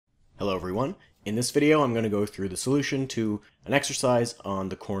Hello everyone. In this video I'm going to go through the solution to an exercise on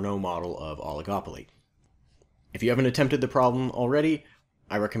the Cournot model of oligopoly. If you haven't attempted the problem already,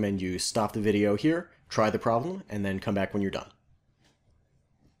 I recommend you stop the video here, try the problem, and then come back when you're done.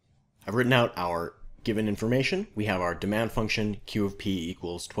 I've written out our given information. We have our demand function Q of P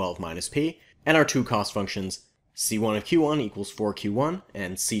equals 12 minus P, and our two cost functions C1 of Q1 equals 4Q1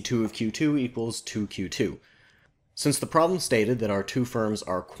 and C2 of Q2 equals 2Q2. Since the problem stated that our two firms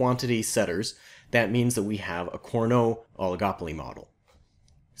are quantity setters, that means that we have a Cournot oligopoly model.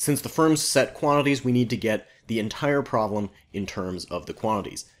 Since the firms set quantities, we need to get the entire problem in terms of the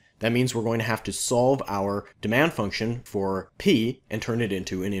quantities. That means we're going to have to solve our demand function for P and turn it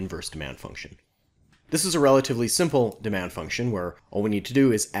into an inverse demand function. This is a relatively simple demand function where all we need to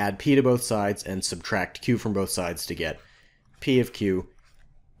do is add P to both sides and subtract Q from both sides to get P of Q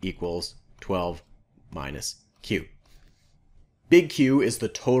equals 12 minus Q. Big Q is the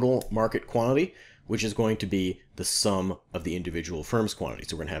total market quantity, which is going to be the sum of the individual firms' quantities.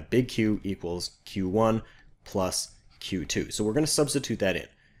 So we're going to have big Q equals Q1 plus Q2. So we're going to substitute that in.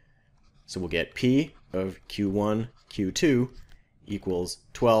 So we'll get P of Q1, Q2 equals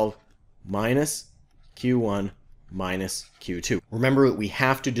 12 minus Q1 minus Q2. Remember that we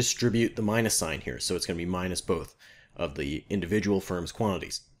have to distribute the minus sign here, so it's going to be minus both of the individual firms'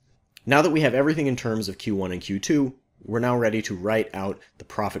 quantities. Now that we have everything in terms of Q1 and Q2, we're now ready to write out the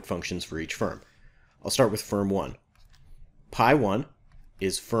profit functions for each firm. I'll start with firm 1. Pi 1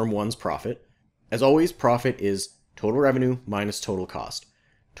 is firm 1's profit. As always, profit is total revenue minus total cost.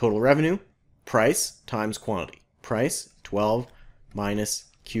 Total revenue, price times quantity. Price, 12 minus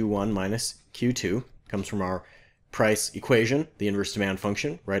Q1 minus Q2, comes from our price equation, the inverse demand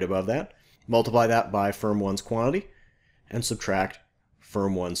function, right above that. Multiply that by firm 1's quantity, and subtract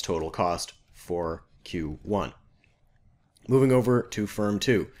firm 1's total cost for Q1. Moving over to firm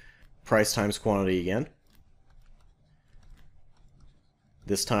 2, price times quantity again.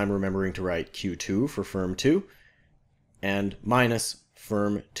 This time remembering to write Q2 for firm 2, and minus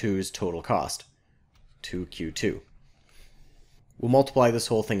firm 2's total cost, 2Q2. We'll multiply this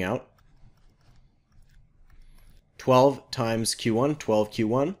whole thing out. 12 times Q1,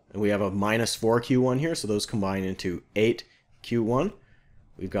 12Q1, and we have a minus 4Q1 here, so those combine into 8Q1.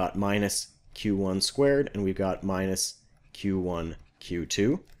 We've got minus Q1 squared, and we've got minus Q1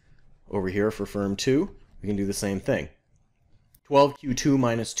 Q2. Over here for firm 2, we can do the same thing. 12Q2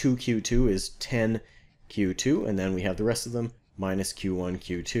 minus 2Q2 is 10Q2, and then we have the rest of them, minus Q1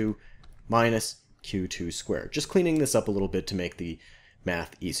 Q2 minus Q2 squared. Just cleaning this up a little bit to make the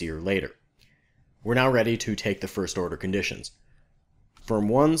math easier later. We're now ready to take the first order conditions. Firm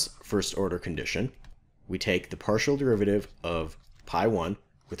 1's first order condition, we take the partial derivative of pi 1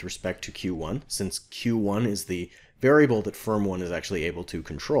 with respect to Q1. Since Q1 is the variable that firm 1 is actually able to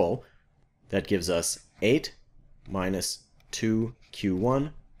control, that gives us 8 minus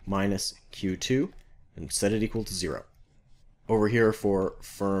 2Q1 minus Q2, and set it equal to 0. Over here for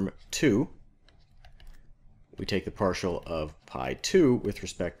firm 2, we take the partial of pi 2 with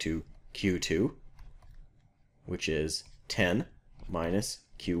respect to Q2, which is 10 minus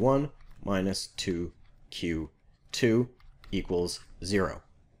Q1 minus 2Q2 equals 0.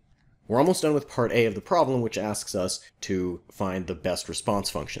 We're almost done with part A of the problem, which asks us to find the best response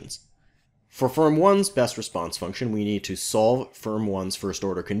functions. For firm 1's best response function, we need to solve firm 1's first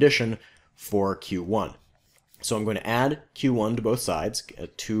order condition for Q1. So I'm going to add Q1 to both sides,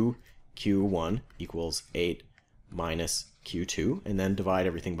 2Q1 equals 8 minus Q2, and then divide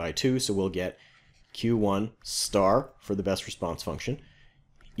everything by 2, so we'll get Q1 star for the best response function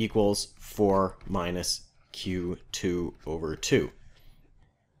equals 4 minus Q2 over 2.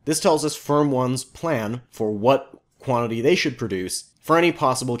 This tells us firm 1's plan for what quantity they should produce for any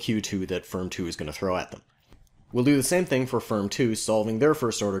possible Q2 that firm 2 is going to throw at them. We'll do the same thing for firm 2, solving their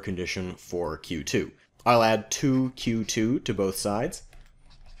first order condition for Q2. I'll add 2Q2 to both sides,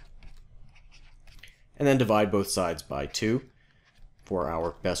 and then divide both sides by 2 for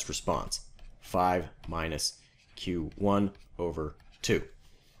our best response, 5 minus Q1 over 2.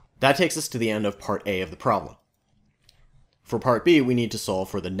 That takes us to the end of part A of the problem. For part B, we need to solve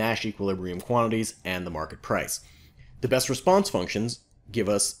for the Nash equilibrium quantities and the market price. The best response functions give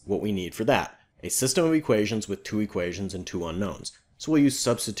us what we need for that, a system of equations with two equations and two unknowns. So we'll use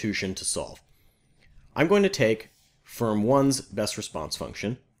substitution to solve. I'm going to take firm 1's best response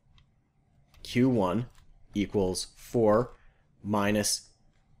function, Q1 equals 4 minus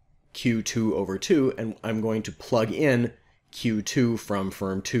Q2 over 2, and I'm going to plug in Q2 from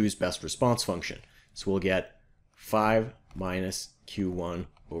firm 2's best response function. So we'll get 5 minus Q1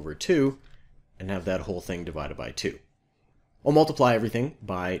 over 2, and have that whole thing divided by 2. I'll multiply everything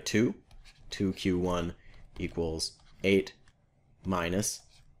by 2. 2q1 equals 8 minus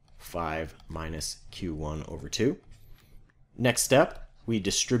 5 minus q1 over 2. Next step, we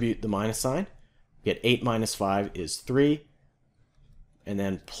distribute the minus sign. We get 8 minus 5 is 3, and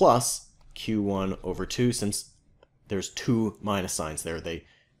then plus q1 over 2. Since there's two minus signs there, they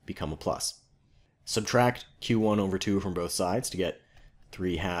become a plus. Subtract q1 over 2 from both sides to get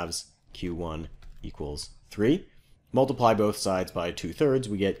 3 halves q1 equals 3. Multiply both sides by 2/3,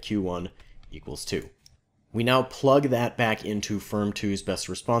 we get q1 equals 2. We now plug that back into firm 2's best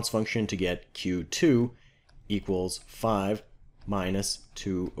response function to get q2 equals 5 minus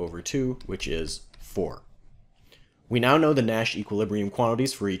 2 over 2, which is 4. We now know the Nash equilibrium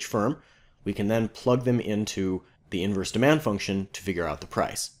quantities for each firm. We can then plug them into the inverse demand function to figure out the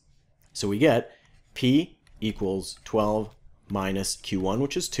price. So we get P equals 12 minus Q1,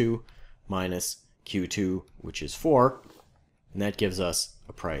 which is 2, minus Q2, which is 4, and that gives us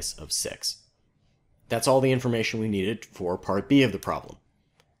a price of 6. That's all the information we needed for part B of the problem.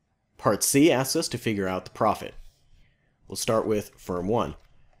 Part C asks us to figure out the profit. We'll start with firm 1.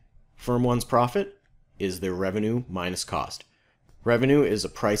 Firm 1's profit is their revenue minus cost. Revenue is a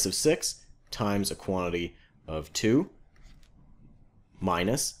price of 6 times a quantity of 2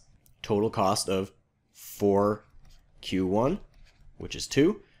 minus total cost of 4q1, which is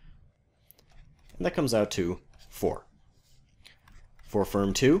 2, and that comes out to 4. For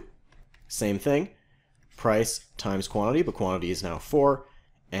firm 2, same thing, price times quantity, but quantity is now 4,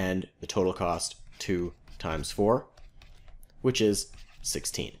 and the total cost 2 times 4, which is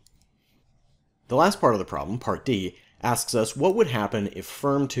 16. The last part of the problem, part D, asks us what would happen if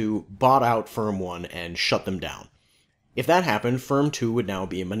firm 2 bought out firm 1 and shut them down. If that happened, firm 2 would now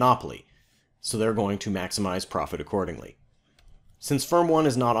be a monopoly, so they're going to maximize profit accordingly. Since firm 1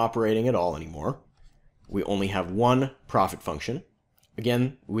 is not operating at all anymore, we only have one profit function.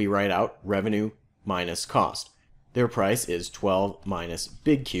 Again, we write out revenue minus cost. Their price is 12 minus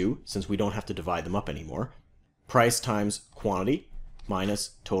big Q, since we don't have to divide them up anymore. Price times quantity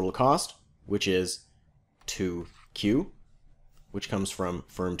minus total cost, which is 2Q, which comes from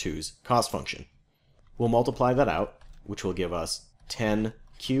firm 2's cost function. We'll multiply that out, which will give us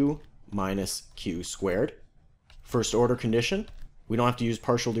 10Q minus Q squared. First order condition, we don't have to use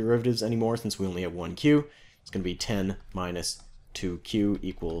partial derivatives anymore since we only have one Q. It's going to be 10 minus 2Q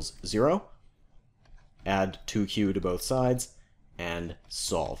equals 0. Add 2Q to both sides and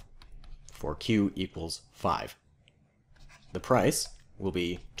solve for Q equals 5. The price will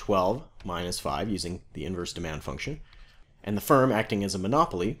be 12 minus 5 using the inverse demand function, and the firm acting as a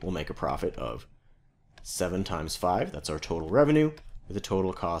monopoly will make a profit of 7 times 5, that's our total revenue, with a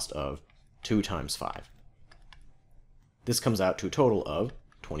total cost of 2 times 5. This comes out to a total of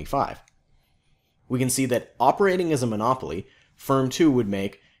 25. We can see that operating as a monopoly, firm 2 would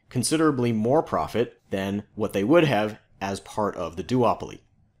make considerably more profit than what they would have as part of the duopoly,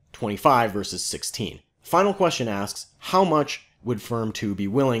 25 versus 16. Final question asks, how much would firm 2 be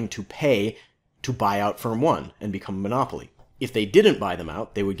willing to pay to buy out firm 1 and become a monopoly? If they didn't buy them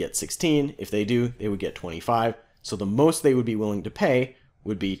out, they would get 16. If they do, they would get 25. So the most they would be willing to pay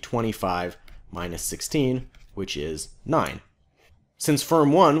would be 25 minus 16, which is 9. Since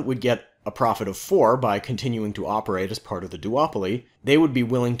firm 1 would get a profit of 4 by continuing to operate as part of the duopoly, they would be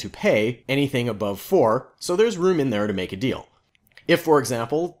willing to pay anything above 4, so there's room in there to make a deal. If, for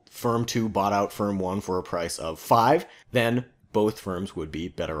example, firm 2 bought out firm 1 for a price of 5, then both firms would be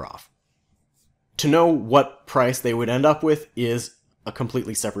better off. To know what price they would end up with is a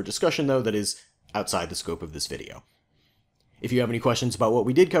completely separate discussion, though, that is outside the scope of this video. If you have any questions about what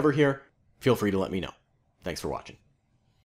we did cover here, feel free to let me know. Thanks for watching.